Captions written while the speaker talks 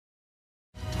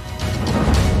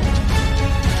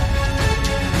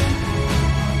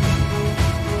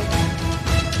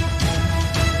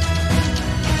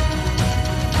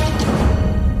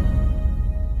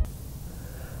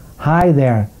Hi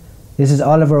there, this is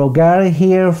Oliver O'Gara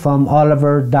here from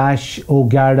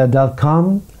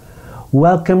oliver-o'gara.com.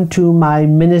 Welcome to my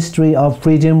Ministry of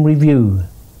Freedom review.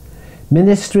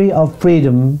 Ministry of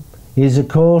Freedom is a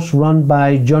course run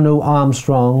by Jono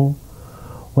Armstrong,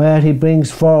 where he brings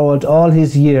forward all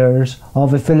his years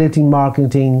of affiliate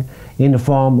marketing in the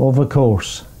form of a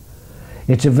course.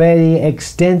 It's a very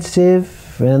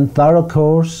extensive and thorough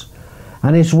course,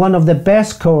 and it's one of the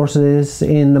best courses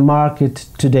in the market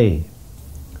today.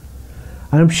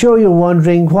 And I'm sure you're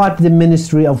wondering what the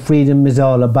Ministry of Freedom is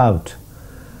all about.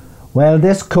 Well,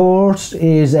 this course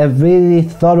is a very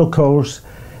thorough course,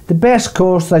 the best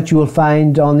course that you will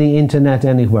find on the internet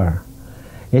anywhere.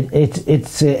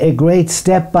 It's a great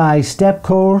step-by-step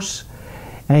course.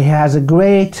 It has a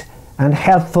great and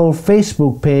helpful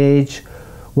Facebook page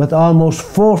with almost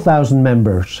 4,000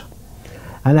 members.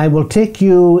 And I will take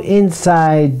you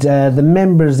inside the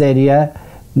members area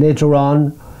later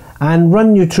on and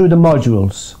run you through the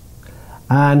modules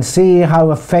and see how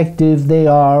effective they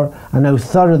are and how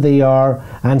thorough they are,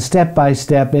 and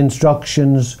step-by-step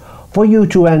instructions for you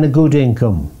to earn a good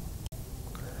income.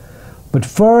 But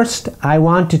first I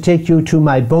want to take you to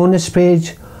my bonus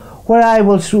page where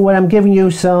I'm giving you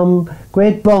some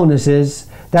great bonuses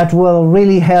that will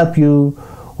really help you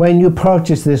when you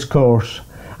purchase this course.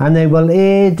 And they will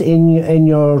aid in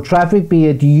your traffic, be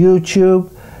it YouTube,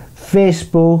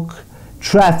 Facebook,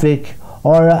 traffic,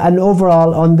 or an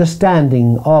overall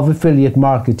understanding of affiliate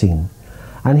marketing.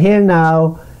 And here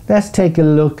now, let's take a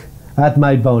look at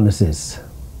my bonuses.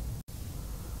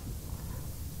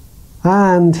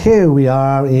 And here we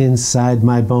are inside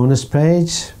my bonus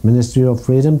page, Ministry of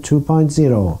Freedom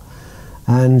 2.0.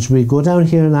 And we go down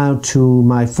here now to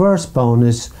my first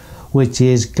bonus, which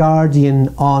is Guardian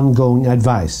Ongoing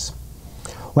Advice.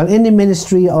 Well, in the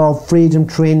Ministry of Freedom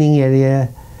training area,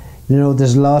 you know,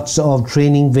 there's lots of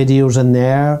training videos in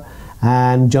there,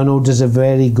 and Jono does a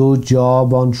very good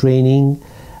job on training.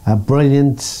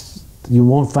 Brilliant. You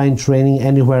won't find training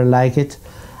anywhere like it.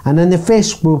 And in the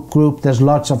Facebook group, there's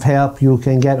lots of help you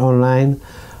can get online.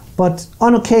 But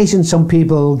on occasion, some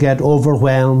people get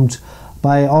overwhelmed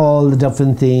by all the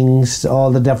different things, all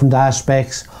the different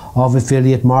aspects of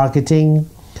affiliate marketing,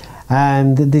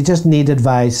 and they just need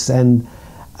advice. And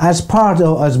as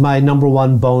my number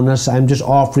one bonus, I'm just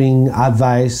offering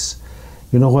advice,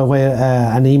 you know,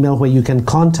 an email where you can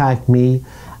contact me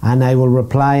and I will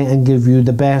reply and give you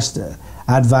the best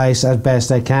advice as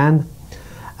best I can.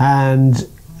 And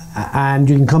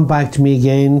you can come back to me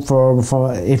again for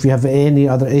if you have any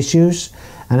other issues,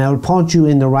 and I will point you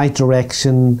in the right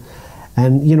direction.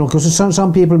 And you know, because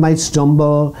some people might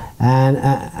stumble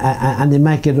and they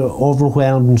might get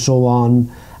overwhelmed and so on,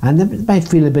 and they might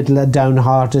feel a bit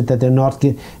downhearted that they're not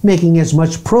making as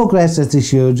much progress as they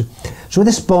should. So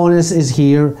this bonus is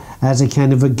here as a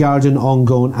kind of a guardian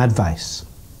ongoing advice.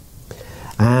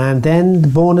 And then the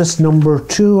bonus number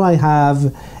 2 I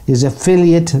have is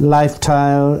affiliate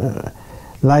lifestyle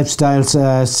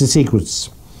secrets.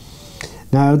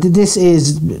 Now, this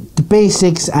is the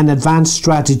basics and advanced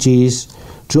strategies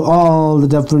to all the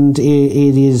different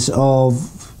areas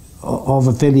of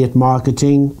affiliate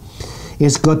marketing.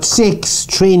 It's got 6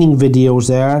 training videos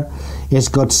there. It's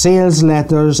got sales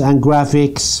letters and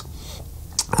graphics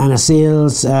and a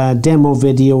sales demo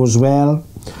video as well.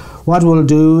 What we'll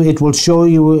do, it will show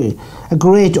you a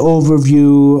great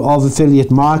overview of affiliate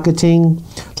marketing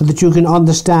so that you can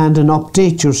understand and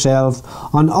update yourself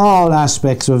on all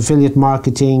aspects of affiliate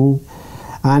marketing.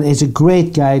 And it's a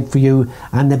great guide for you.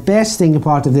 And the best thing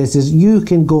about this is you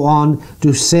can go on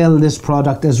to sell this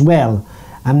product as well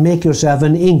and make yourself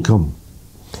an income.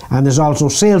 And there's also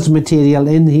sales material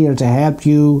in here to help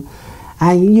you.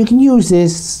 And you can use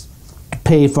this to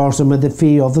pay for some of the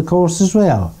fee of the course as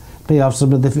well. Pay off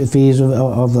some of the fees of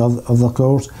the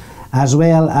course, as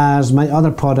well as my other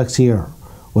products here,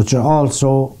 which are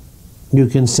also, you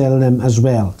can sell them as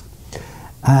well.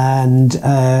 And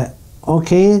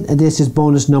okay, this is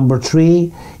bonus number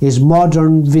 3, is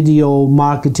modern video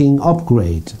marketing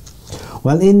upgrade.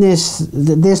 Well, in this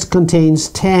contains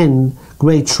 10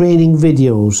 great training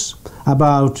videos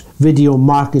about video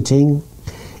marketing.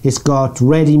 It's got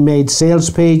ready-made sales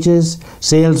pages,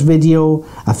 sales video,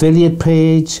 affiliate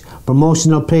page,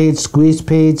 promotional page, squeeze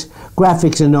page,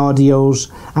 graphics and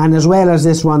audios, and as well as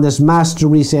this one, this master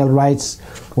resale rights,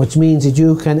 which means that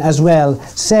you can as well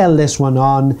sell this one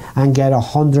on and get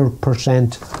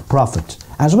 100% profit,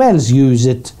 as well as use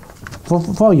it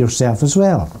for yourself as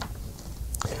well.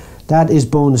 That is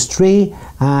bonus 3,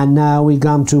 and now we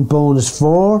come to bonus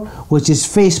 4, which is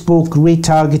Facebook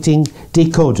retargeting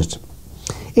decoded.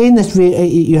 In this,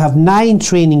 you have 9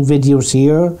 training videos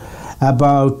here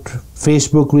about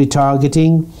Facebook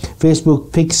retargeting, Facebook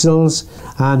pixels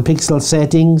and pixel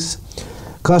settings,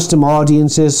 custom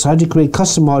audiences, how to create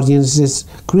custom audiences,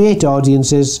 create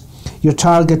audiences, your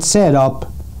target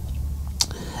setup,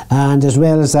 and as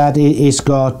well as that it's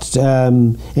got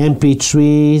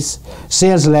MP3s,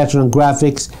 sales letter and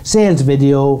graphics, sales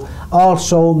video,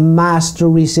 also master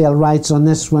resale rights on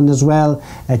this one as well,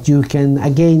 that you can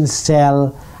again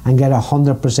sell and get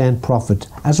 100% profit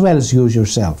as well as use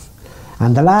yourself.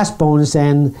 And the last bonus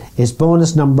then is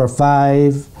bonus number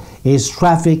 5, is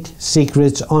Traffic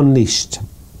Secrets Unleashed.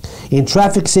 In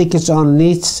Traffic Secrets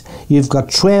Unleashed, you've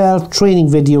got 12 training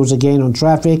videos again on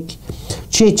traffic,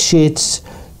 cheat sheets,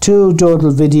 2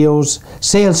 total videos,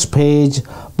 sales page,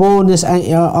 bonus,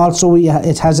 and also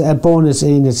it has a bonus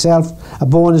in itself, a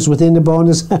bonus within the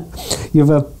bonus. You have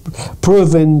a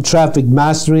proven traffic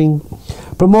mastering,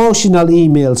 promotional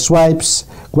email swipes,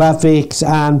 graphics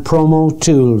and promo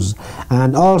tools.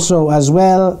 And also as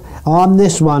well on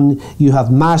this one you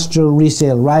have master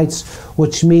resale rights,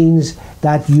 which means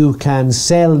that you can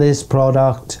sell this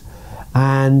product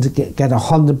and get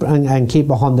 100 and keep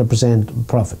 100%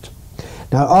 profit.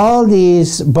 Now all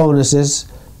these bonuses,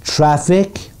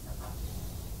 traffic,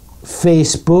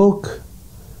 Facebook,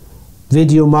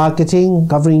 video marketing,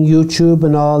 covering YouTube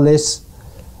and all this,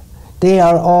 they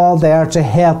are all there to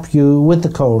help you with the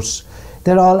course.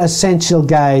 They're all essential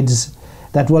guides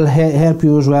that will help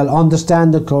you as well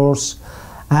understand the course,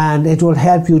 and it will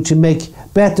help you to make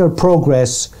better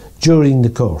progress during the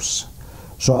course.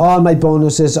 So all my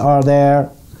bonuses are there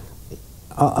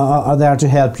to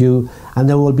help you, and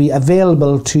they will be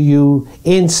available to you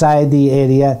inside the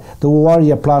area, the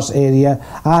Warrior Plus area,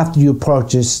 after you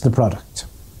purchase the product.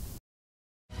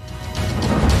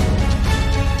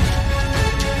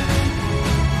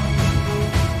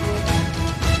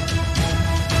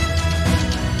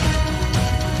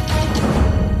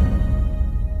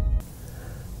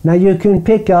 Now you can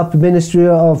pick up Ministry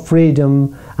of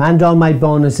Freedom and all my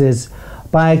bonuses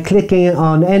by clicking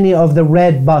on any of the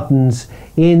red buttons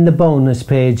in the bonus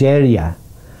page area.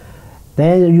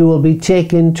 Then you will be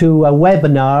taken to a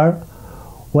webinar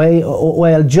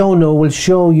where Jono will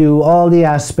show you all the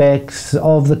aspects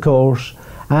of the course,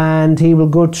 and he will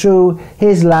go through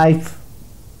his life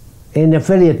in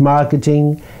affiliate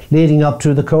marketing leading up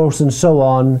to the course and so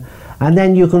on, and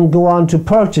then you can go on to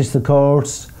purchase the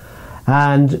course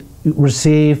and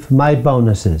receive my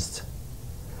bonuses.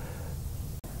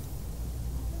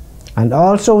 And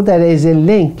also there is a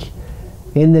link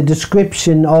in the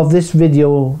description of this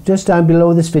video, just down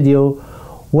below this video,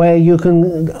 where you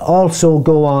can also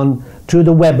go on to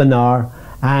the webinar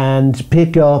and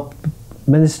pick up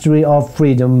Ministry of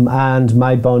Freedom and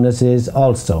my bonuses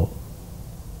also.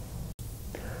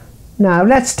 Now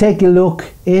let's take a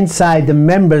look inside the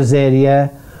members area.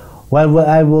 Well,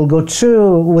 I will go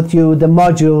through with you the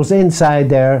modules inside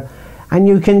there, and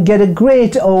you can get a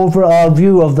great overall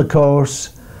view of the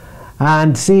course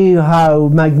and see how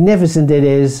magnificent it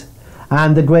is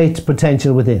and the great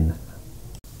potential within.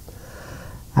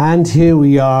 And here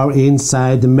we are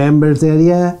inside the members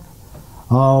area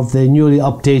of the newly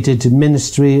updated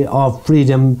Ministry of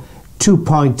Freedom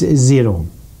 2.0.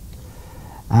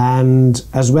 And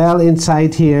as well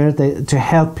inside here, to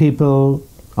help people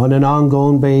on an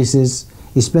ongoing basis,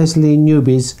 especially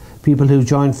newbies, people who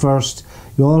join first,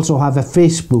 you also have a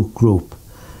Facebook group.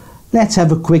 Let's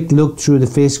have a quick look through the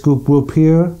Facebook group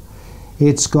here.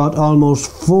 It's got almost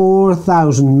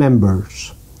 4,000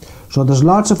 members. So there's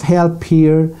lots of help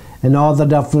here in all the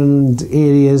different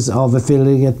areas of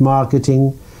affiliate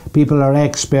marketing. People are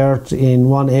expert in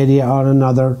one area or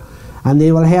another, and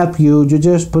they will help you. You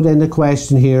just put in a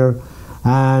question here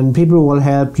and people will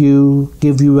help you,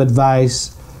 give you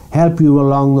advice, help you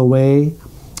along the way,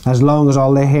 as long as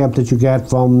all the help that you get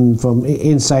from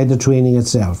inside the training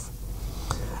itself.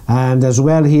 And as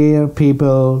well here,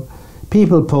 people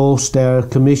post their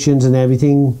commissions and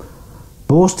everything,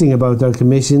 boasting about their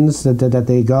commissions that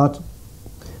they got,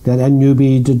 that a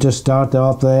newbie to just start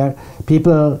off there.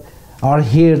 People are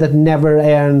here that never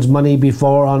earned money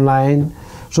before online,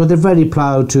 so they're very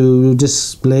proud to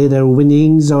display their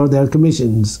winnings or their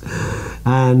commissions.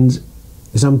 And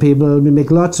some people make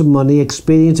lots of money.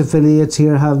 Experienced affiliates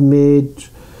here have made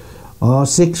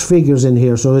 6 figures in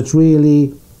here. So it's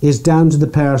really is down to the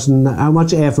person, how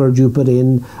much effort you put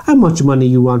in, how much money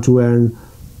you want to earn,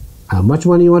 how much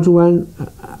money you want to earn,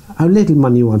 how little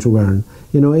money you want to earn.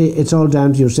 You know, it's all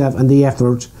down to yourself and the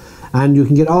effort, and you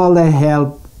can get all the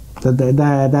help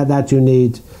that you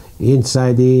need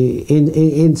inside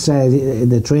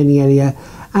the training area,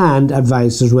 and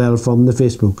advice as well from the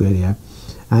Facebook area.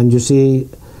 And you see,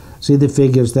 See the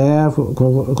figures there,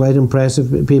 quite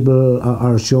impressive. People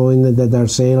are showing that their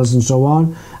sales and so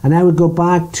on. And I would go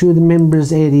back to the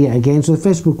members area again. So the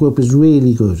Facebook group is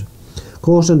really good.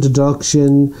 Course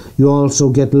introduction, you also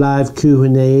get live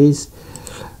Q&As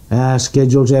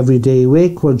scheduled every day a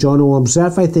week, where Jono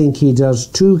himself, I think he does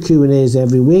 2 Q&As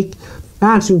every week,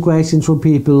 answering questions from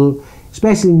people,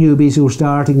 especially newbies who are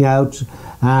starting out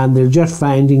and they're just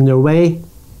finding their way.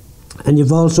 And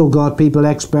you've also got people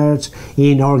experts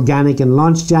in organic and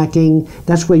launch jacking.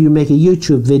 That's where you make a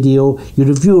YouTube video, you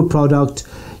review a product,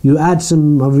 you add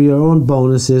some of your own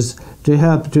bonuses to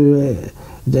help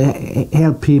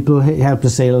people, help the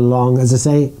sale along, as I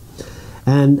say.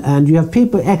 And you have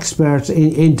people experts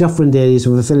in different areas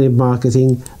of affiliate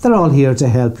marketing. They're all here to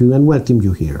help you and welcome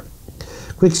you here.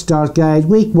 Quick start guide,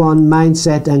 week 1,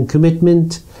 mindset and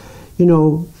commitment. You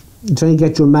know, try and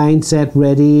get your mindset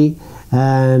ready,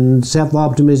 and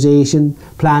self-optimization,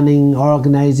 planning,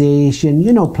 organisation,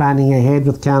 you know, planning ahead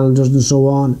with calendars and so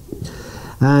on.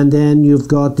 And then you've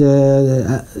got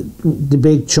the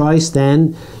big choice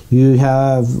then. You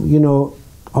have, you know,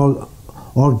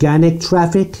 organic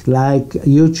traffic like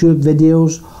YouTube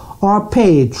videos, or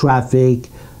paid traffic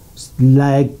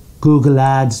like Google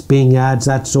ads, Bing ads,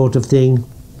 that sort of thing,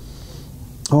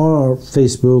 or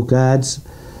Facebook ads.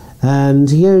 And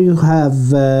here you have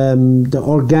the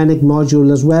organic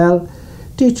module as well,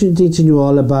 teaching you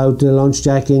all about the launch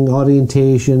jacking,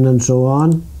 orientation and so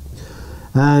on.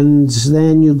 And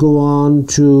then you go on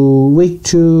to week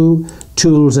 2,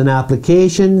 tools and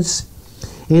applications,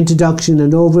 introduction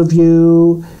and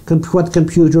overview, what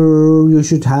computer you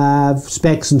should have,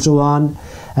 specs and so on,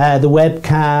 the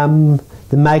webcam,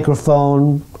 the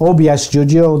microphone, OBS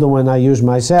Studio, the one I use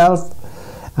myself,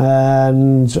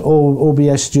 and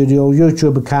OBS Studio,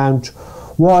 YouTube account,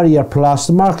 Warrior Plus,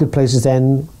 the marketplaces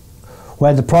then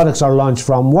where the products are launched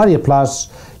from, Warrior Plus,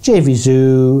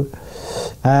 JVZoo,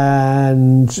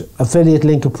 and affiliate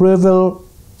link approval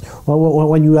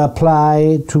when you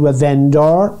apply to a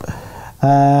vendor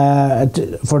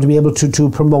to be able to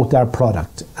promote their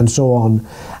product and so on.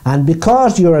 And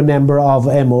because you're a member of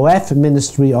MOF,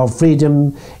 Ministry of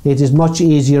Freedom, it is much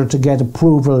easier to get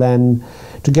approval and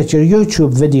to get your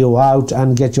YouTube video out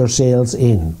and get your sales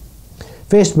in.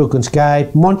 Facebook and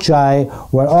Skype, Munchai,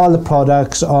 where all the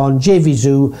products on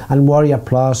JVZoo and Warrior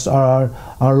Plus are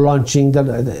launching,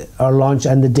 launch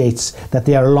and the dates that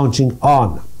they are launching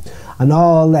on, and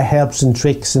all the helps and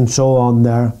tricks and so on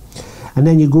there. And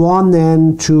then you go on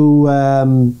then to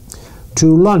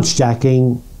launch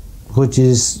jacking, which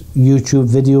is YouTube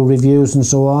video reviews and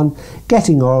so on,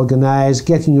 getting organized,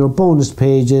 getting your bonus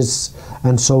pages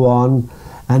and so on.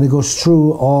 And it goes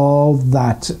through all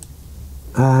that,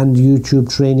 and YouTube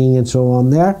training and so on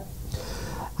there.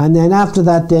 And then after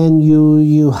that, then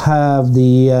you have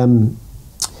the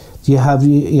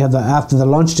after the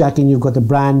launch jacking, you've got the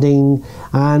branding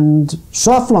and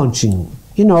soft launching.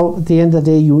 You know, at the end of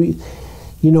the day, you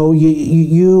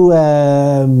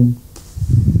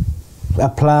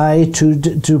apply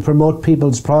to promote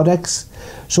people's products.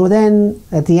 So then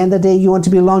at the end of the day, you want to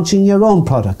be launching your own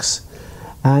products.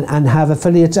 And have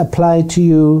affiliates apply to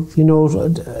you, you know,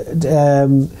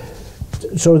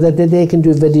 so that they can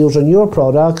do videos on your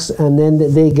products, and then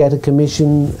they get a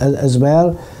commission as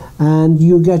well, and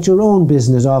you get your own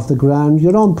business off the ground,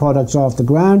 your own products off the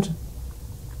ground.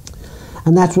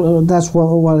 And that's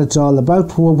what it's all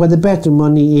about. Where the better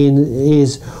money in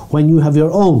is when you have your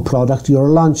own product, you're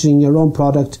launching your own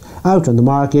product out on the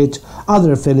market,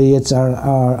 other affiliates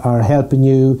are helping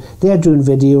you, they're doing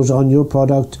videos on your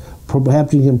product,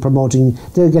 helping and promoting,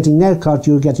 they're getting their cut,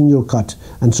 you're getting your cut,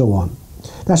 and so on.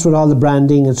 That's what all the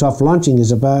branding and soft launching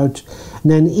is about. And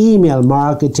then email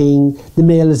marketing, the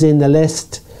mail is in the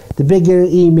list. The bigger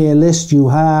email list you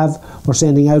have for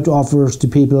sending out offers to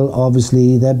people,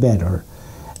 obviously the better.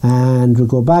 And we'll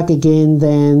go back again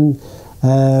then,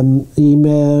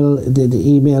 email, the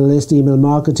email list, email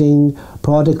marketing,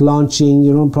 product launching,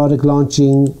 your own product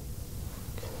launching,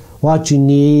 what you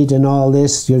need and all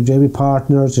this, your JV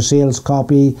partners, your sales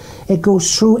copy. It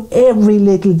goes through every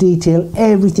little detail,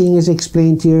 everything is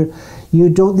explained here.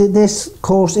 This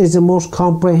course is the most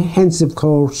comprehensive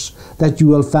course that you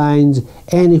will find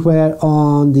anywhere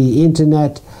on the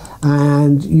internet,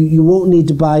 and you won't need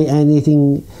to buy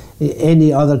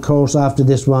any other course after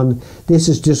this one. This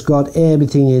has just got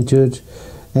everything into it.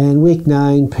 And week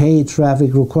 9, paid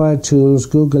traffic, required tools,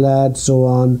 Google ads, so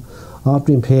on,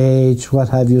 opt-in page, what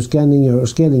have you, scaling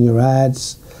your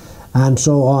ads, and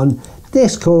so on.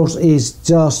 This course is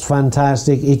just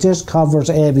fantastic. It just covers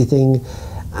everything,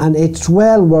 and it's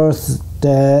well worth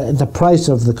the price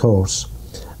of the course,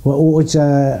 which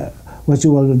which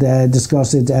you will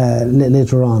discuss it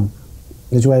later on,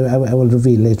 which I will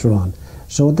reveal later on.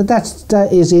 So that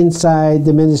is inside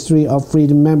the Ministry of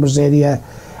Freedom members area,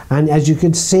 and as you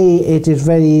can see, it is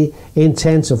very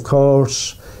intensive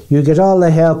course. You get all the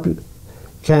help in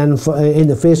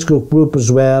the Facebook group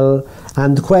as well,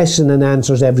 and the question and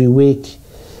answers every week.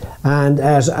 And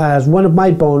as one of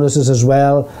my bonuses as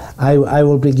well, I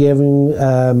will be giving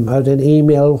out an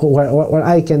email where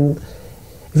I can,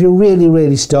 if you're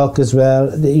really stuck as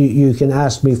well, you can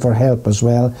ask me for help as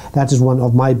well. That is one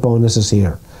of my bonuses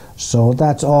here. So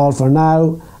that's all for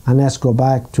now, and let's go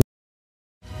back to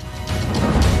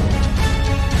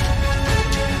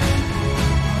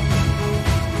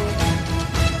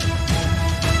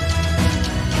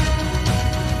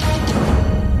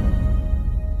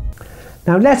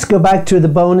Now let's go back to the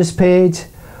bonus page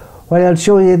where I'll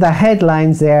show you the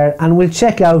headlines there, and we'll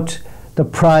check out the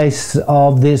price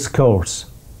of this course.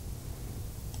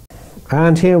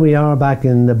 And here we are back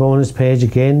in the bonus page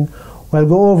again. We'll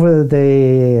go over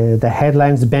the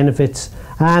headlines, the benefits,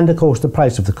 and of course the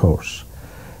price of the course.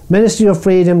 Ministry of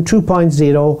Freedom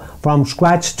 2.0, from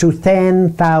scratch to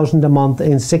 10,000 a month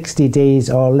in 60 days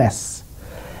or less.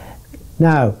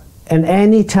 Now, and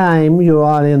any time you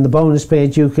are in the bonus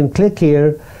page, you can click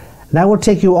here. That will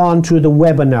take you on to the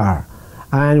webinar,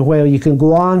 and where you can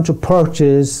go on to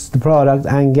purchase the product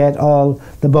and get all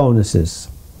the bonuses.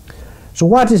 So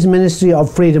what is Ministry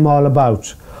of Freedom all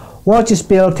about? What just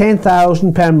build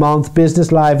 10,000 per month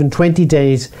business live in 20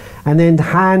 days, and then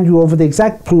hand you over the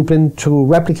exact blueprint to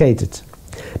replicate it.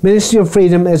 Ministry of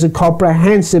Freedom is a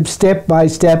comprehensive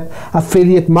step-by-step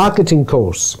affiliate marketing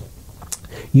course.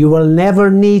 You will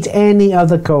never need any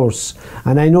other course,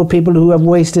 and I know people who have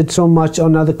wasted so much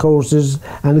on other courses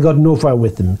and got nowhere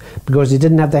with them because they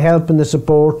didn't have the help and the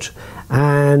support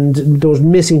and those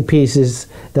missing pieces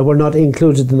that were not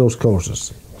included in those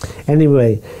courses.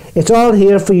 Anyway, it's all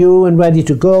here for you and ready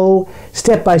to go,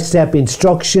 step-by-step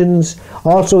instructions.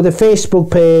 Also the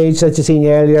Facebook page that you seen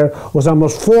earlier was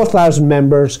almost 4,000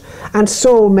 members, and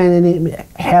so many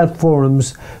help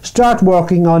forums. Start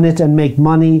working on it and make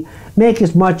money. Make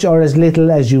as much or as little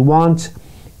as you want.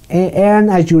 Earn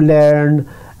as you learn,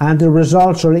 and the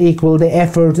results will equal the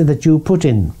effort that you put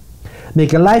in.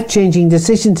 Make a life-changing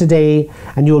decision today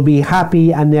and you'll be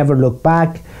happy and never look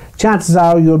back. Chances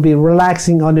are you'll be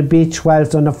relaxing on a beach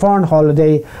whilst on a foreign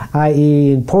holiday,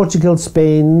 i.e. in Portugal,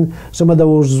 Spain, some of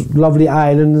those lovely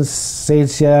islands,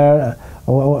 Seychelles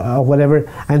or whatever,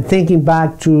 and thinking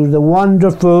back to the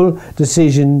wonderful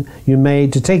decision you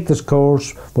made to take this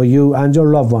course for you and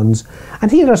your loved ones. And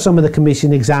here are some of the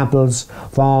commission examples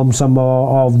from some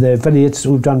of the affiliates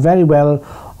who've done very well.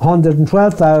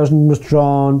 112,000 was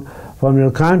drawn from your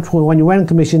account. When you win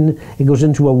commission, it goes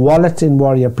into a wallet in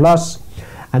Warrior Plus,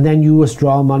 and then you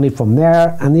withdraw money from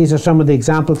there. And these are some of the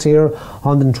examples here: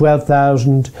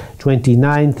 112,000,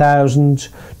 29,000,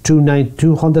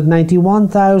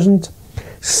 291,000,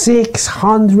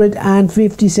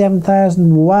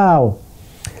 657,000, wow,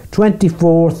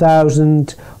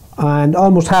 24,000, and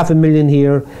almost 500,000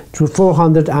 here to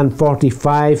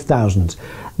 445,000.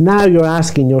 Now you're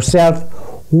asking yourself,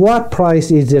 what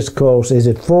price is this course? Is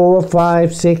it 4,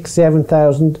 5, 6,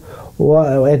 7,000?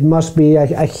 Well, it must be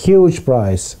a huge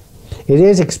price. It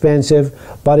is expensive,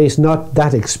 but it's not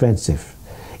that expensive.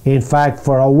 In fact,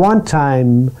 for a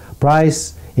one-time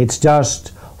price, it's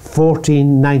just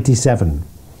 $1,497.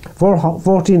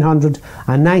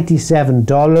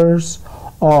 $1,497,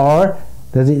 or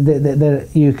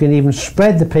you can even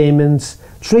spread the payments,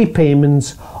 3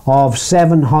 payments of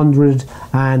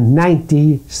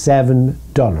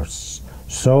 $797.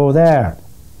 So there.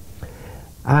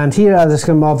 And here are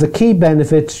some of the key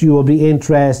benefits you will be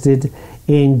interested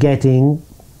in getting,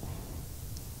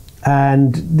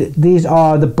 and these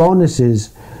are the bonuses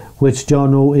which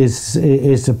Jono is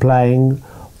supplying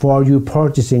for you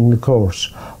purchasing the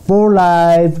course. 4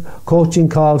 live coaching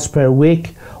calls per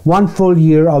week, 1 full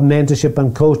year of mentorship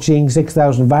and coaching,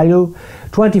 6,000 value,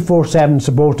 24/7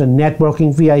 support and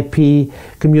networking, VIP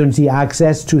community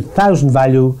access, 2,000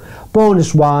 value,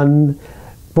 bonus 1,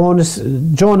 bonus,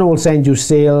 Jono will send you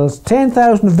sales,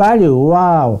 10,000 value,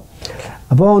 wow.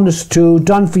 A bonus 2,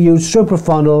 done for you, super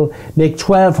funnel, make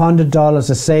 $1,200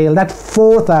 a sale, that's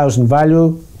 4,000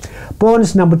 value.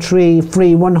 Bonus number 3,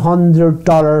 free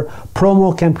 $100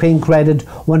 promo campaign credit,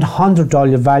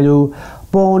 $100 value.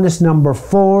 Bonus number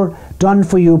 4, done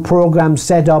for you program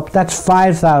set up, that's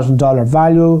 $5,000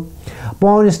 value.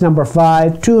 Bonus number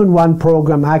 5, 2-in-1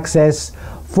 program access,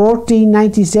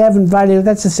 $1,497 value,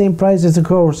 that's the same price as the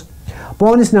course.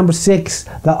 Bonus number 6,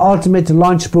 the Ultimate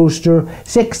Launch Booster,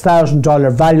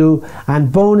 $6,000 value.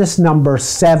 And bonus number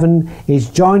 7 is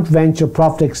Joint Venture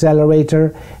Profit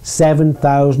Accelerator,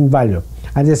 $7,000 value.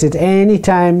 And as I said,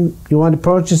 anytime you want to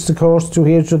purchase the course through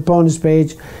here to the bonus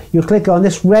page, you click on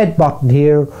this red button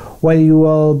here where you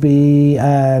will be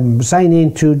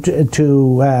signing to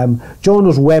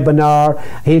Jono's webinar.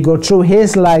 He'll go through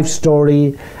his life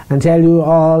story and tell you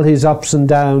all his ups and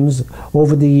downs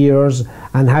over the years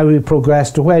and how he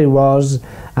progressed to where he was,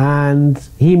 and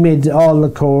he made all the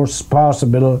course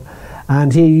possible.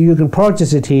 And you can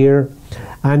purchase it here,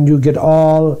 and you get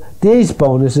all these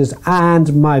bonuses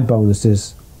and my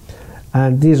bonuses.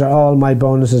 And these are all my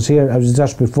bonuses here, as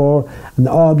discussed before, and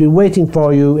I'll be waiting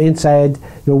for you inside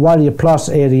your Warrior Plus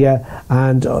area,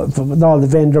 and with all the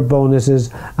vendor bonuses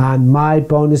and my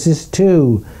bonuses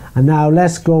too. And now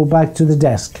let's go back to the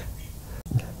desk.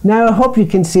 Now I hope you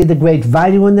can see the great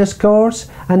value in this course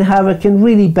and how it can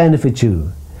really benefit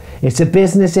you. It's a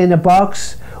business in a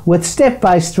box with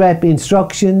step-by-step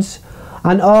instructions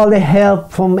and all the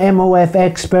help from MOF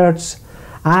experts,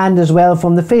 and as well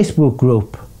from the Facebook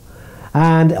group.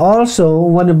 And also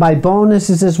one of my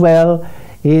bonuses as well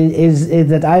is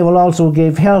that I will also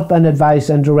give help and advice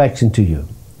and direction to you.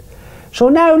 So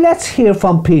now let's hear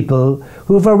from people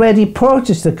who've already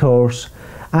purchased the course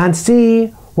and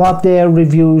see what their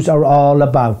reviews are all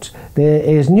about. There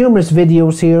is numerous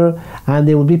videos here, and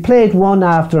they will be played one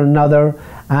after another,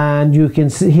 and you can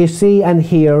see and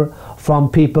hear from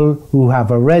people who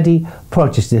have already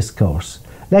purchased this course.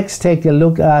 Let's take a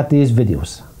look at these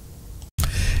videos.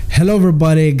 Hello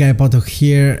everybody, Guy Potok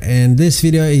here, and this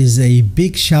video is a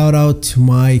big shout out to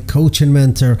my coach and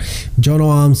mentor Jono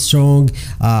Armstrong.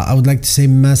 I would like to say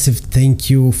massive thank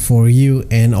you for you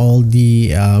and all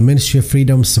the Ministry of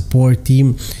Freedom support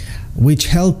team, which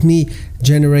helped me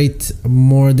generate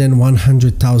more than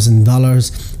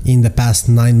 $100,000 in the past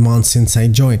 9 months since I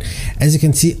joined. As you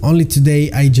can see, only today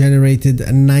I generated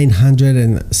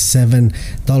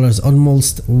 $907,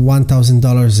 almost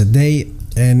 $1,000 a day.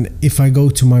 And if I go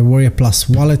to my Warrior Plus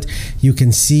wallet, you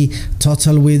can see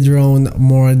total withdrawn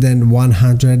more than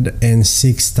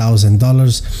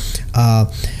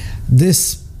 $106,000.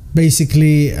 This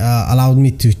basically allowed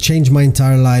me to change my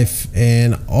entire life,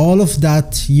 and all of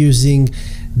that using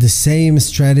the same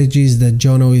strategies that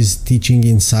Jono is teaching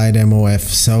inside MOF.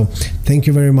 So thank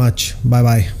you very much. Bye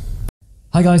bye.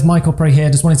 Hi guys, Michael Prey here.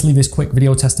 Just wanted to leave this quick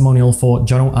video testimonial for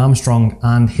Jono Armstrong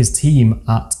and his team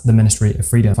at the Ministry of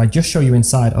Freedom. If I just show you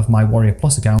inside of my Warrior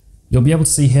Plus account, you'll be able to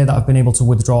see here that I've been able to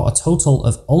withdraw a total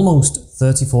of almost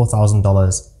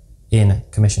 $34,000 in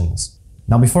commissions.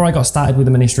 Now, before I got started with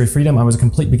the Ministry of Freedom, I was a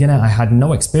complete beginner. I had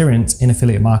no experience in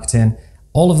affiliate marketing.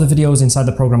 All of the videos inside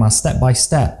the program are step by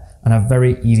step and are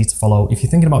very easy to follow. If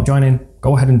you're thinking about joining,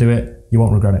 go ahead and do it. You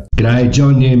won't regret it. G'day,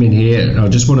 John Newman here. I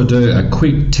just want to do a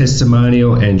quick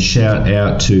testimonial and shout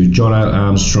out to Jono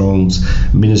Armstrong's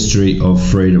Ministry of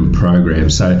Freedom program.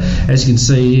 So as you can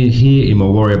see here in my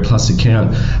Warrior Plus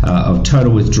account, I've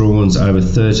total withdrawals over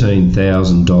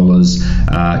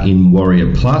 $13,000 in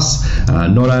Warrior Plus.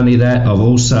 Not only that, I've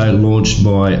also launched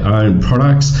my own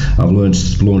products. I've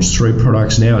launched 3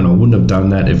 products now, and I wouldn't have done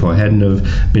that if I hadn't have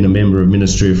been a member of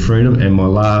Ministry of Freedom. And my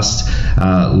last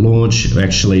launch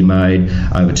actually made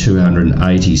over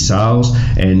 280 sales.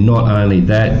 And not only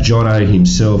that, Jono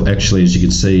himself actually, as you can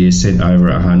see, has sent over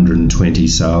 120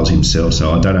 sales himself.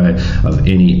 So I don't know of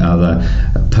any other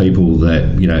people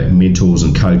that, you know, mentors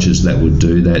and coaches that would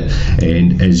do that.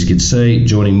 And as you can see,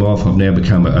 joining MOF, I've now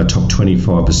become a top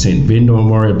 25% vendor on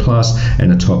Warrior Plus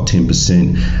and a top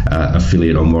 10%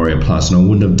 affiliate on Warrior Plus. And I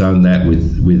wouldn't have done that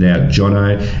without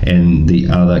Jono and the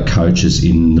other coaches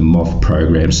in the MOF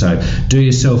program. So do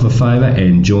yourself a favor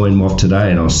and join MOF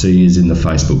today, and I'll see you in the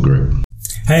Facebook group.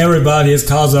 Hey everybody, it's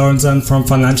Carl Sorensen from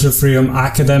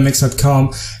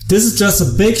financialfreedomacademics.com. This is just a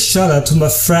big shout out to my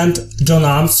friend Jono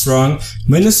Armstrong.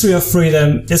 Ministry of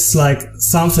Freedom is like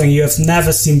something you have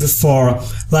never seen before.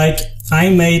 Like, I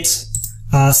made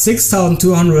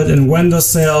 6,200 in vendor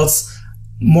sales,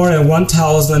 more than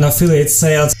 1,000 in affiliate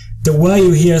sales. The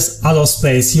value here is out of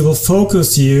space. He will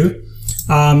focus you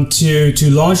to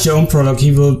launch your own product.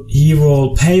 He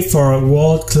will pay for a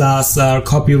world-class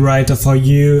copywriter for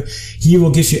you. He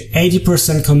will give you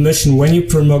 80% commission when you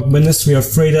promote Ministry of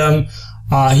Freedom.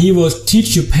 He will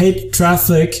teach you paid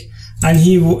traffic, and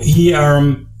he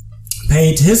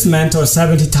paid his mentor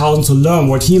 $70,000 to learn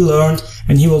what he learned,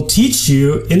 and he will teach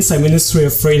you inside Ministry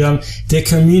of Freedom. The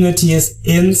community is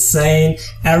insane.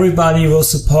 Everybody will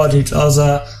support each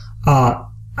other.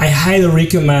 I highly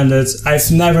recommend it. I've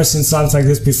never seen something like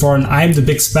this before, and I'm the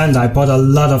big spender. I bought a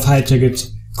lot of high-ticket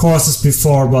courses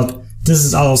before, but this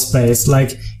is out of space.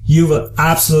 Like, you will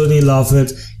absolutely love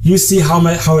it. You see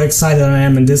how excited I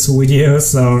am in this video,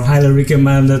 so highly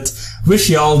recommend it. Wish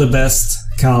you all the best,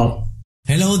 Carl.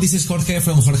 Hello, this is Jorge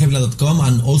from jorgevila.com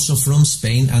and also from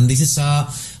Spain, and this is a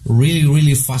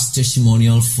really fast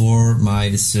testimonial for my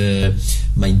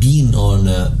being on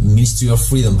Ministry of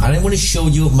Freedom. And I want to show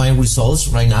you my results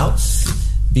right now,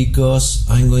 because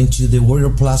I'm going to the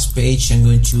Warrior Plus page, I'm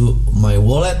going to my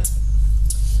wallet,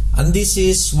 and this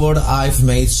is what I've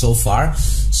made so far.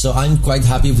 So I'm quite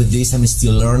happy with this. I'm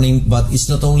still learning, but it's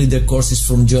not only the courses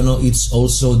from Jono, it's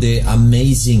also the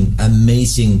amazing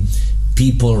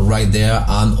people right there,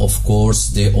 and of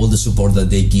course all the support that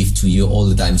they give to you all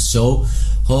the time. So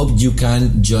hope you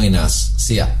can join us.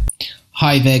 See ya.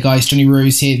 Hi there guys, Johnny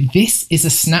Rose here. This is a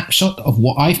snapshot of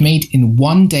what I've made in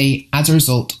one day as a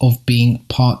result of being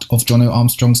part of Jono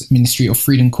Armstrong's Ministry of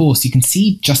Freedom course. You can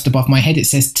see just above my head it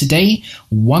says today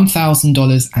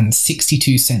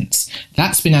 $1,000.62.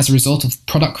 That's been as a result of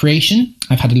product creation.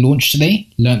 I've had a launch today,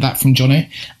 learned that from Jono,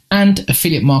 and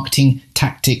affiliate marketing,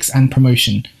 tactics and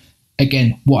promotion.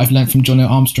 Again, what I've learned from Jono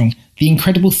Armstrong. The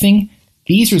incredible thing,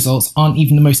 these results aren't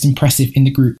even the most impressive in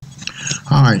the group.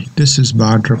 Hi, this is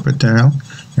Bhadra Patel,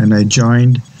 and I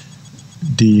joined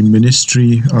the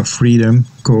Ministry of Freedom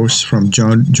course from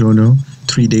Jono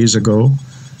 3 days ago,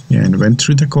 and went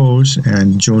through the course,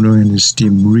 and Jono and his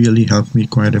team really helped me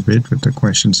quite a bit with the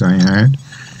questions I had.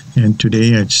 And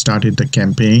today I started the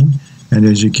campaign, and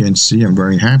as you can see, I'm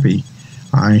very happy.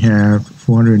 I have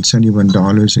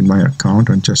 $471 in my account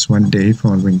on just one day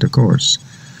following the course.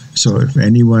 So if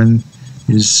anyone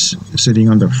is sitting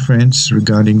on the fence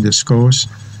regarding this course,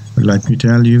 let me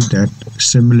tell you that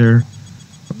similar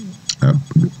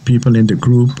people in the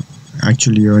group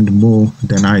actually earned more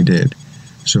than I did.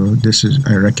 So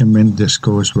I recommend this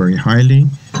course very highly,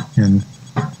 and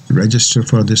register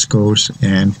for this course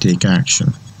and take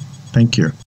action. Thank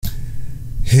you.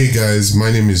 Hey guys,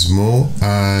 my name is Mo,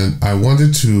 and I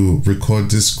wanted to record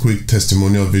this quick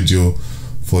testimonial video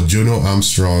for Jono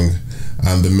Armstrong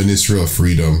and the Ministry of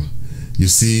Freedom. You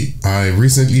see, I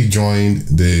recently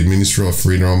joined the Ministry of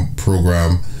Freedom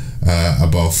program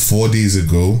about 4 days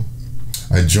ago.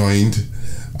 I joined,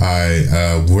 I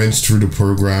went through the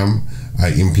program,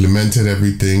 I implemented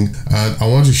everything, and I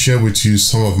want to share with you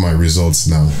some of my results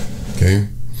now. Okay,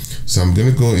 so I'm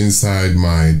going to go inside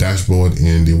my dashboard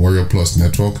in the Warrior Plus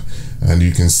network, and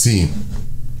you can see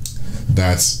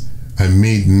that I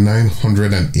made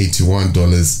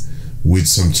 $981 with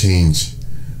some change.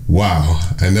 Wow,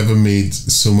 I never made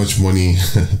so much money.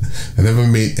 I never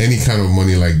made any kind of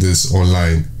money like this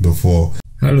online before.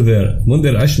 Hello there,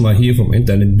 Munder Ashma here from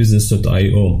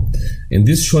internetbusiness.io. In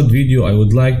this short video, I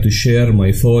would like to share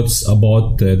my thoughts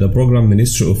about the program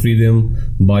Ministry of Freedom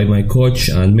by my coach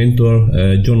and mentor,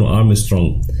 Jono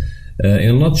Armstrong. In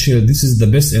a nutshell, this is the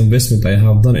best investment I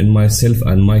have done in myself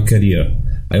and my career.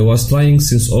 I was trying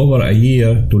since over a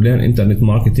year to learn internet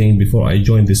marketing before I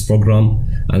joined this program,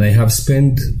 and I have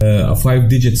spent a 5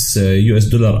 digits US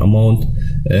dollar amount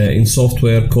in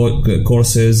software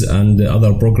courses and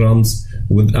other programs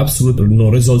with absolutely no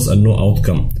results and no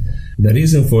outcome. The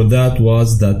reason for that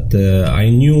was that I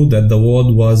knew that the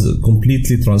world was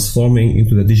completely transforming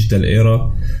into the digital era,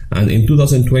 and in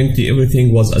 2020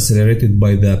 everything was accelerated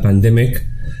by the pandemic,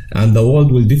 and the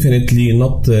world will definitely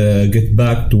not get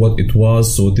back to what it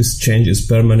was, so this change is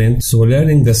permanent. So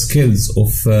learning the skills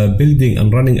of building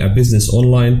and running a business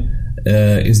online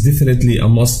is definitely a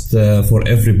must for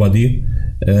everybody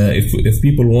if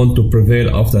people want to prevail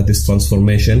after this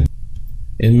transformation.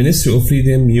 In Ministry of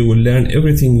Freedom, you will learn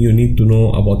everything you need to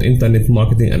know about internet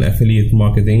marketing and affiliate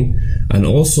marketing, and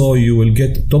also you will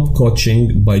get top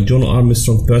coaching by Jono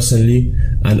Armstrong personally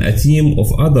and a team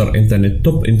of other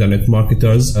top internet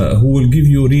marketers who will give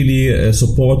you really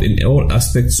support in all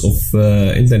aspects of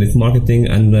internet marketing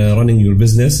and running your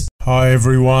business. Hi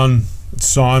everyone, it's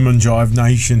Simon Jive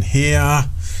Nation here.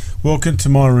 Welcome to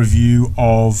my review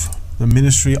of the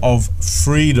Ministry of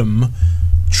Freedom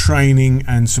training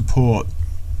and support.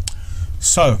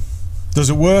 So,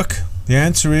 does it work? The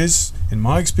answer is, in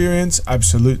my experience,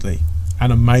 absolutely,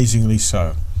 and amazingly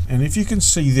so. And if you can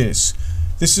see this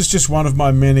is just one of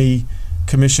my many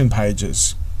commission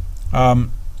pages.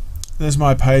 There's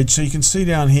my page, so you can see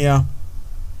down here,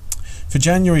 for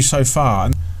January so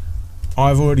far,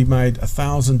 I've already made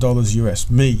 $1,000 US,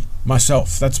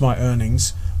 myself, that's my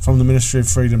earnings from the Ministry of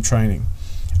Freedom training.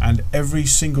 And every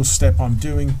single step I'm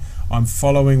doing, I'm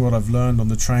following what I've learned on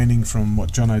the training from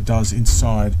what Jono does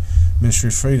inside Ministry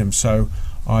of Freedom. So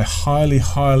I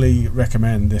highly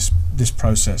recommend this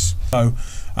process. So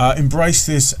embrace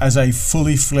this as a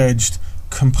fully fledged,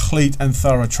 complete and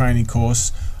thorough training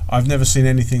course. I've never seen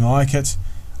anything like it.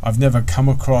 I've never come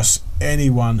across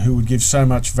anyone who would give so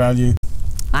much value.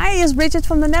 Hi, it's Bridget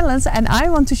from the Netherlands, and I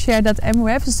want to share that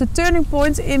MOF is the turning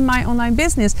point in my online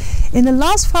business. In the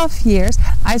last 5 years,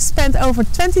 I spent over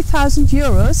 20,000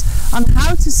 euros on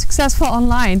how to successful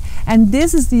online, and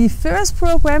this is the first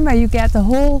program where you get the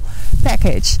whole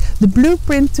package, the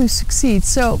blueprint to succeed.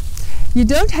 So you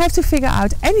don't have to figure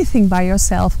out anything by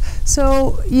yourself,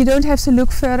 so you don't have to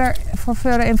look further for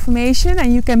further information,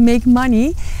 and you can make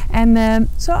money. And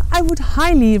so I would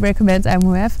highly recommend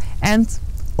MOF, and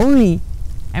only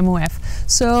MOF.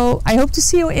 So I hope to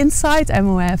see you inside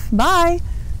MOF. Bye!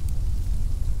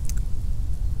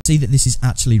 See that this is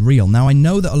actually real. Now, I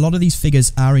know that a lot of these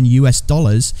figures are in US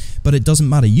dollars, but it doesn't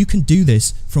matter. You can do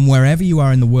this from wherever you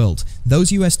are in the world.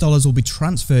 Those US dollars will be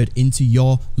transferred into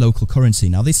your local currency.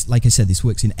 Now, this, like I said, this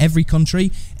works in every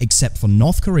country except for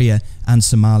North Korea and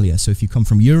Somalia. So if you come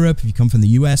from Europe, if you come from the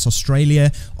US,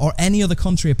 Australia, or any other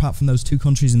country apart from those two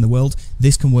countries in the world,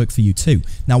 this can work for you too.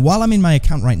 Now, while I'm in my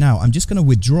account right now, I'm just going to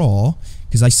withdraw,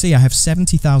 because I see I have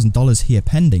 $70,000 here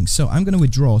pending. So I'm going to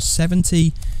withdraw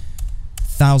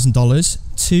 $70,000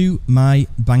 to my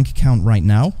bank account right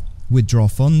now. Withdraw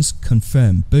funds,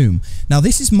 confirm, boom. Now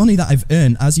this is money that I've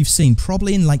earned, as you've seen,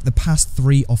 probably in like the past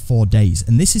 3 or 4 days,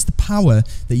 and this is the power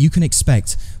that you can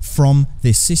expect from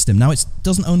this system. Now it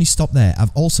doesn't only stop there.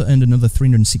 I've also earned another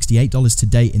 $368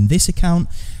 today in this account,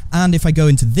 and if I go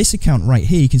into this account right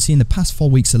here, you can see in the past 4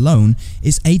 weeks alone,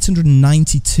 it's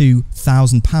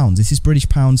 £892,000. This is British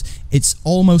pounds. It's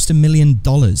almost $1 million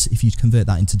if you convert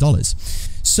that into dollars.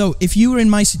 So if you were in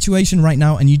my situation right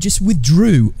now and you just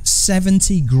withdrew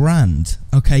 70 grand,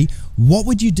 okay, what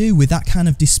would you do with that kind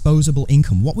of disposable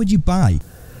income? What would you buy?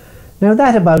 Now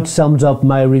that about sums up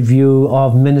my review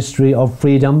of Ministry of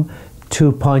Freedom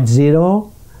 2.0.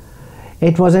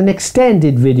 It was an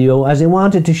extended video as I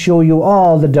wanted to show you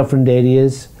all the different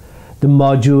areas, the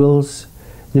modules,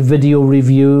 the video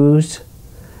reviews,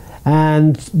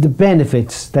 and the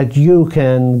benefits that you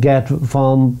can get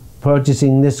from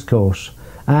purchasing this course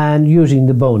and using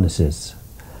the bonuses.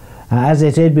 As I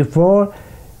said before,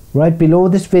 right below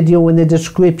this video in the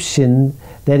description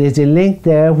there is a link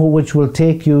there which will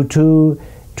take you to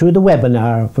the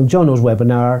webinar, from Jono's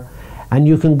webinar, and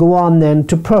you can go on then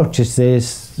to purchase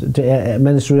this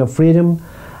Ministry of Freedom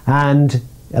and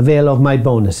avail of my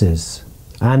bonuses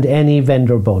and any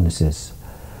vendor bonuses.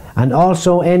 And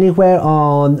also anywhere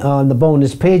on the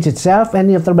bonus page itself,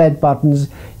 any of the red buttons,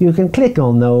 you can click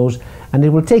on those and it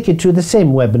will take you to the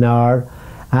same webinar,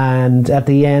 and at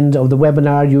the end of the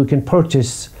webinar you can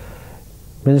purchase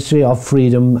Ministry of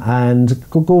Freedom and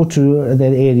go to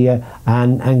that area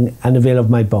and avail of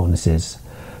my bonuses.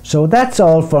 So that's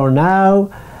all for now.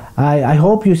 I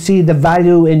hope you see the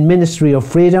value in Ministry of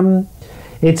Freedom.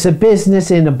 It's a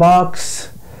business in a box.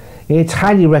 It's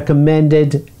highly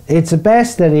recommended. It's the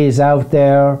best that is out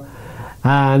there,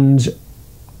 and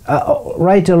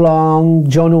right along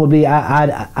Jono will be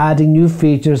adding new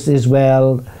features as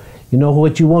well, you know,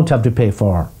 which you won't have to pay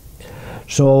for.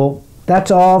 So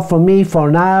that's all from me for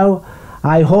now.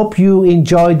 I hope you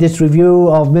enjoyed this review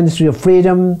of Ministry of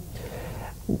Freedom.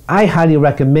 I highly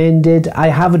recommend it. I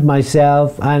have it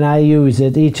myself and I use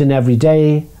it each and every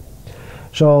day.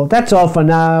 So that's all for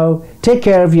now. Take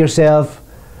care of yourself.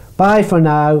 Bye for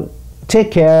now.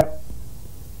 Take care.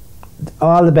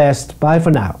 All the best. Bye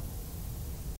for now.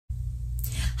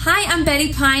 Hi, I'm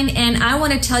Betty Pine, and I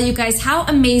want to tell you guys how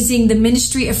amazing the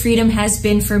Ministry of Freedom has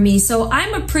been for me. So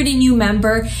I'm a pretty new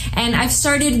member, and I've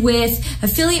started with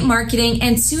affiliate marketing,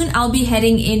 and soon I'll be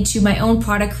heading into my own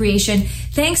product creation.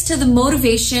 Thanks to the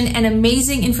motivation and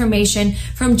amazing information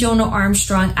from Jono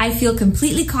Armstrong, I feel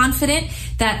completely confident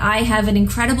that I have an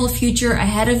incredible future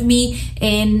ahead of me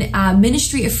in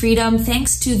Ministry of Freedom,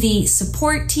 thanks to the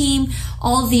support team,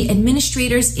 all the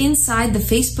administrators inside the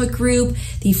Facebook group,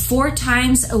 the 4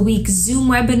 times a week Zoom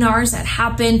webinars that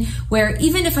happen where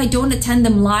even if I don't attend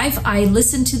them live, I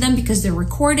listen to them because they're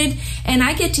recorded, and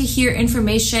I get to hear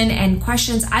information and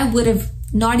questions I would have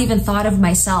not even thought of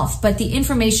myself, but the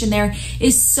information there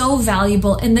is so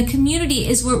valuable, and the community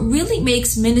is what really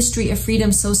makes Ministry of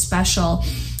Freedom so special.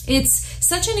 It's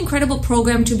such an incredible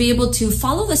program to be able to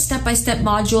follow the step-by-step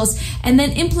modules and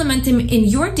then implement them in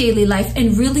your daily life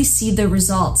and really see the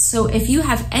results. So if you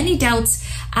have any doubts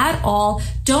at all,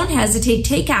 don't hesitate,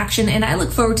 take action, and I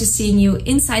look forward to seeing you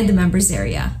inside the members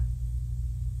area.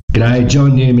 G'day,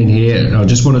 John Newman here. I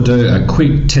just want to do a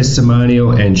quick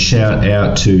testimonial and shout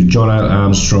out to Jono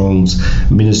Armstrong's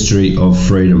Ministry of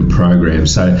Freedom program.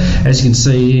 So as you can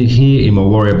see here in my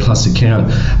Warrior Plus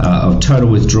account, I've total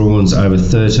withdrawals over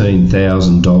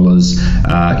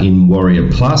 $13,000 in Warrior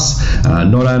Plus.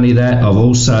 Not only that, I've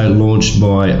also launched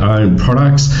my own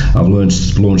products. I've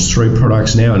launched 3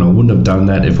 products now, and I wouldn't have done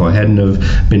that if I hadn't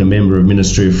have been a member of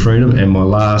Ministry of Freedom. And my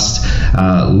last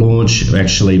launch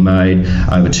actually made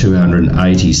over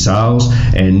 280 sales.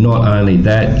 And not only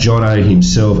that, Jono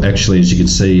himself actually, as you can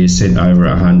see, has sent over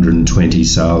 120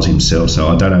 sales himself. So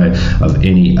I don't know of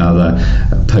any other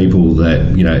people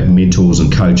that, you know, mentors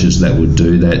and coaches that would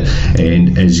do that.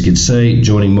 And as you can see,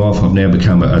 joining MOF, I've now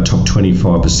become a top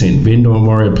 25% vendor on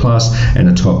Warrior Plus and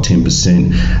a top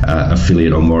 10%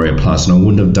 affiliate on Warrior Plus. And I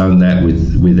wouldn't have done that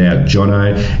without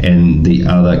Jono and the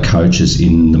other coaches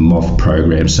in the MOF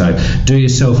program. So do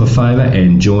yourself a favor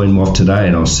and join MOF today,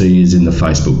 and I'll see you in the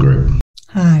Facebook group.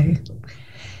 Hi.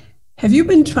 Have you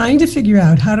been trying to figure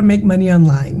out how to make money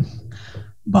online?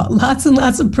 Bought lots and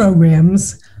lots of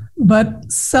programs, but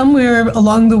somewhere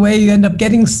along the way you end up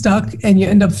getting stuck and you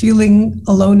end up feeling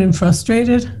alone and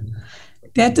frustrated?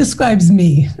 That describes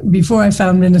me before I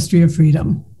found Ministry of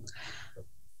Freedom.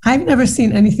 I've never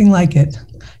seen anything like it.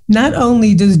 Not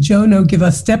only does Jono give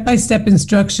us step-by-step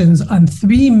instructions on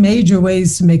 3 major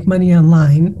ways to make money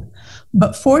online,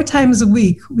 but 4 times a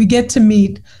week we get to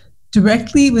meet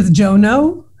directly with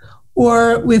Jono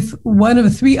or with one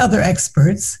of 3 other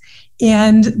experts,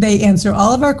 and they answer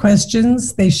all of our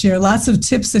questions. They share lots of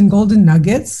tips and golden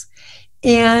nuggets,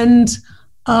 and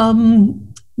the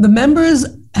members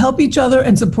help each other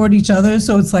and support each other,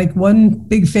 so it's like one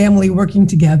big family working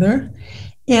together.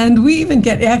 And we even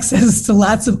get access to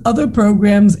lots of other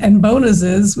programs and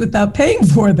bonuses without paying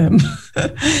for them.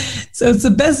 So it's the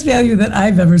best value that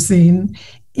I've ever seen.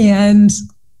 And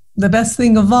the best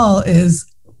thing of all is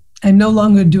I'm no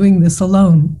longer doing this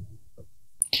alone.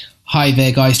 Hi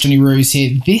there guys, Johnny Rose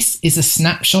here. This is a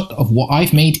snapshot of what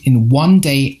I've made in one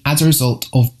day as a result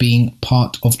of being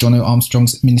part of Jono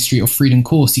Armstrong's Ministry of Freedom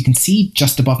course. You can see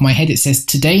just above my head it says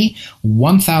today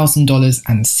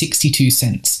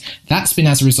 $1,000.62. That's been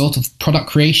as a result of product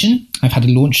creation. I've had a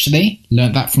launch today,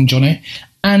 learned that from Jono,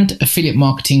 and affiliate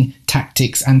marketing,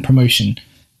 tactics and promotion.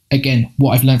 Again,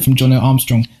 what I've learned from Jono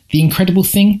Armstrong. The incredible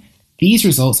thing, these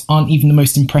results aren't even the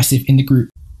most impressive in the group.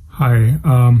 Hi,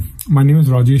 my name is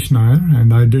Rajesh Nair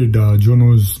and I did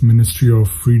Jono's Ministry of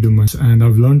Freedom, and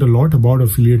I've learned a lot about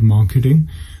affiliate marketing,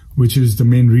 which is the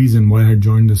main reason why I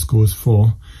joined this course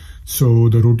for. So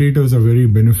the rotators are very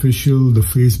beneficial. The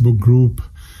Facebook group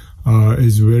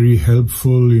is very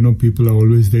helpful. You know, people are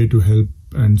always there to help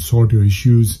and sort your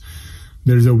issues.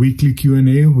 There's a weekly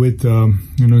Q&A with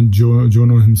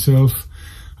Jono himself,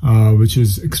 which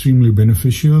is extremely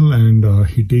beneficial, and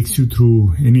he takes you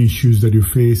through any issues that you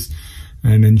face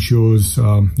and ensures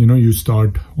you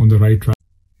start on the right track.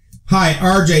 Hi,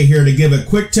 RJ here to give a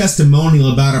quick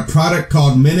testimonial about a product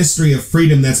called Ministry of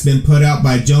Freedom that's been put out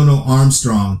by Jono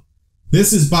Armstrong.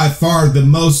 This is by far the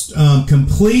most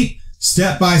complete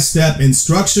step-by-step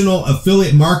instructional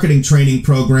affiliate marketing training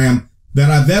program that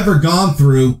I've ever gone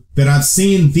through, that I've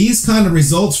seen these kind of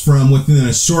results from within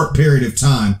a short period of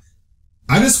time.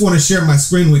 I just want to share my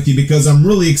screen with you because I'm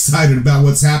really excited about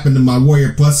what's happened to my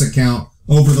Warrior Plus account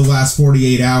over the last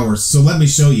 48 hours. So let me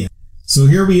show you. So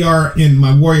here we are in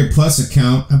my Warrior Plus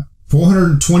account,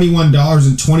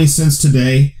 $421.20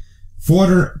 today,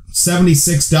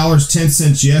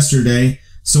 $476.10 yesterday.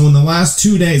 So in the last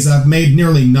 2 days, I've made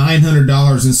nearly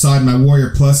 $900 inside my Warrior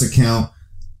Plus account.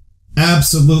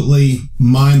 Absolutely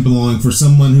mind-blowing for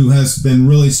someone who has been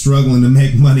really struggling to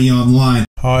make money online.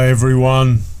 Hi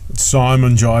everyone.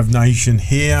 Simon Jive Nation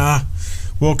here.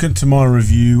 Welcome to my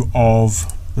review of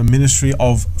the Ministry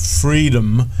of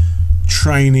Freedom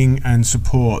training and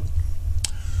support.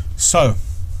 So,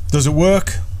 does it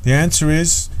work? The answer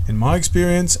is, in my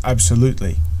experience,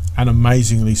 absolutely, and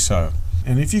amazingly so.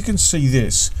 And if you can see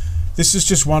this is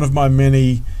just one of my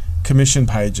many commission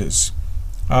pages.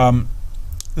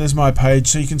 There's my page,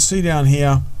 so you can see down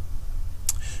here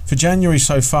for January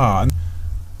so far,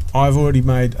 I've already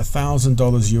made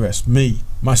 $1,000 US,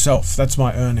 myself, that's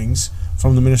my earnings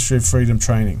from the Ministry of Freedom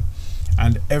training.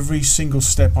 And every single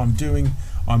step I'm doing,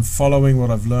 I'm following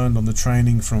what I've learned on the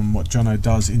training from what Jono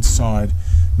does inside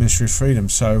Ministry of Freedom.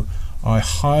 So I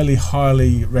highly,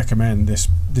 highly recommend this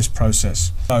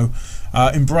process. So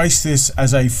embrace this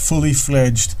as a fully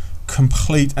fledged,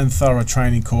 complete and thorough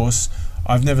training course.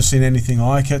 I've never seen anything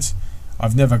like it.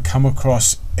 I've never come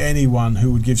across anyone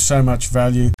who would give so much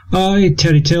value. Hi,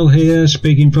 Terry Till here,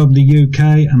 speaking from the UK,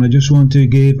 and I just want to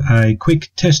give a quick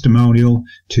testimonial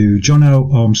to Jono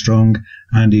Armstrong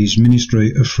and his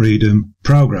Ministry of Freedom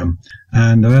program.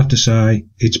 And I have to say,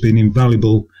 it's been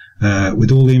invaluable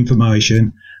with all the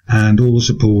information and all the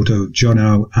support of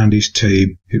Jono and his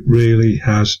team. It really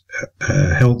has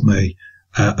helped me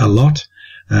a lot.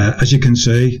 As you can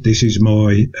see, this is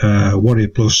my Warrior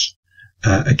Plus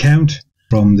account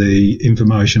from the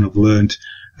information I've learned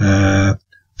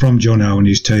from Jono and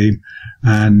his team,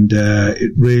 and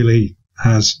it really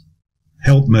has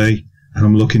helped me, and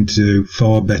I'm looking to do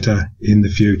far better in the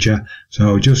future.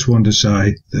 So I just want to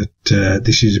say that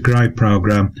this is a great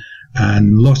program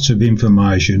and lots of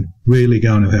information, really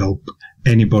going to help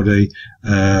anybody,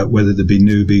 whether they be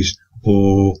newbies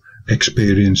or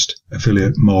experienced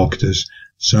affiliate marketers.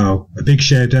 So a big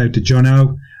shout out to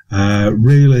Jono.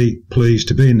 Really pleased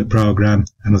to be in the program,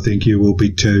 and I think you will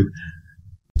be too.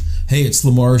 Hey, it's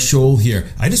Lamar Scholl here.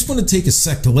 I just want to take a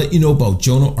sec to let you know about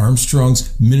Jono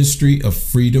Armstrong's Ministry of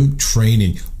Freedom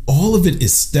training. All of it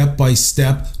is step by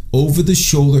step, over the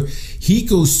shoulder. He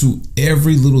goes through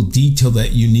every little detail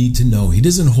that you need to know. He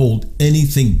doesn't hold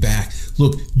anything back.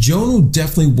 Look, Jono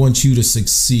definitely wants you to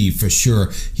succeed for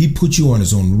sure. He puts you on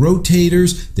his own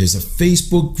rotators. There's a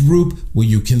Facebook group where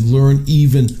you can learn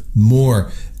even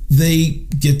more. They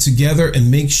get together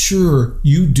and make sure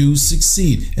you do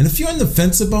succeed. And if you're on the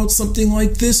fence about something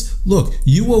like this, look,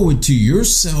 you owe it to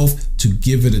yourself to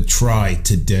give it a try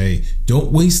today.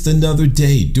 Don't waste another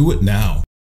day. Do it now.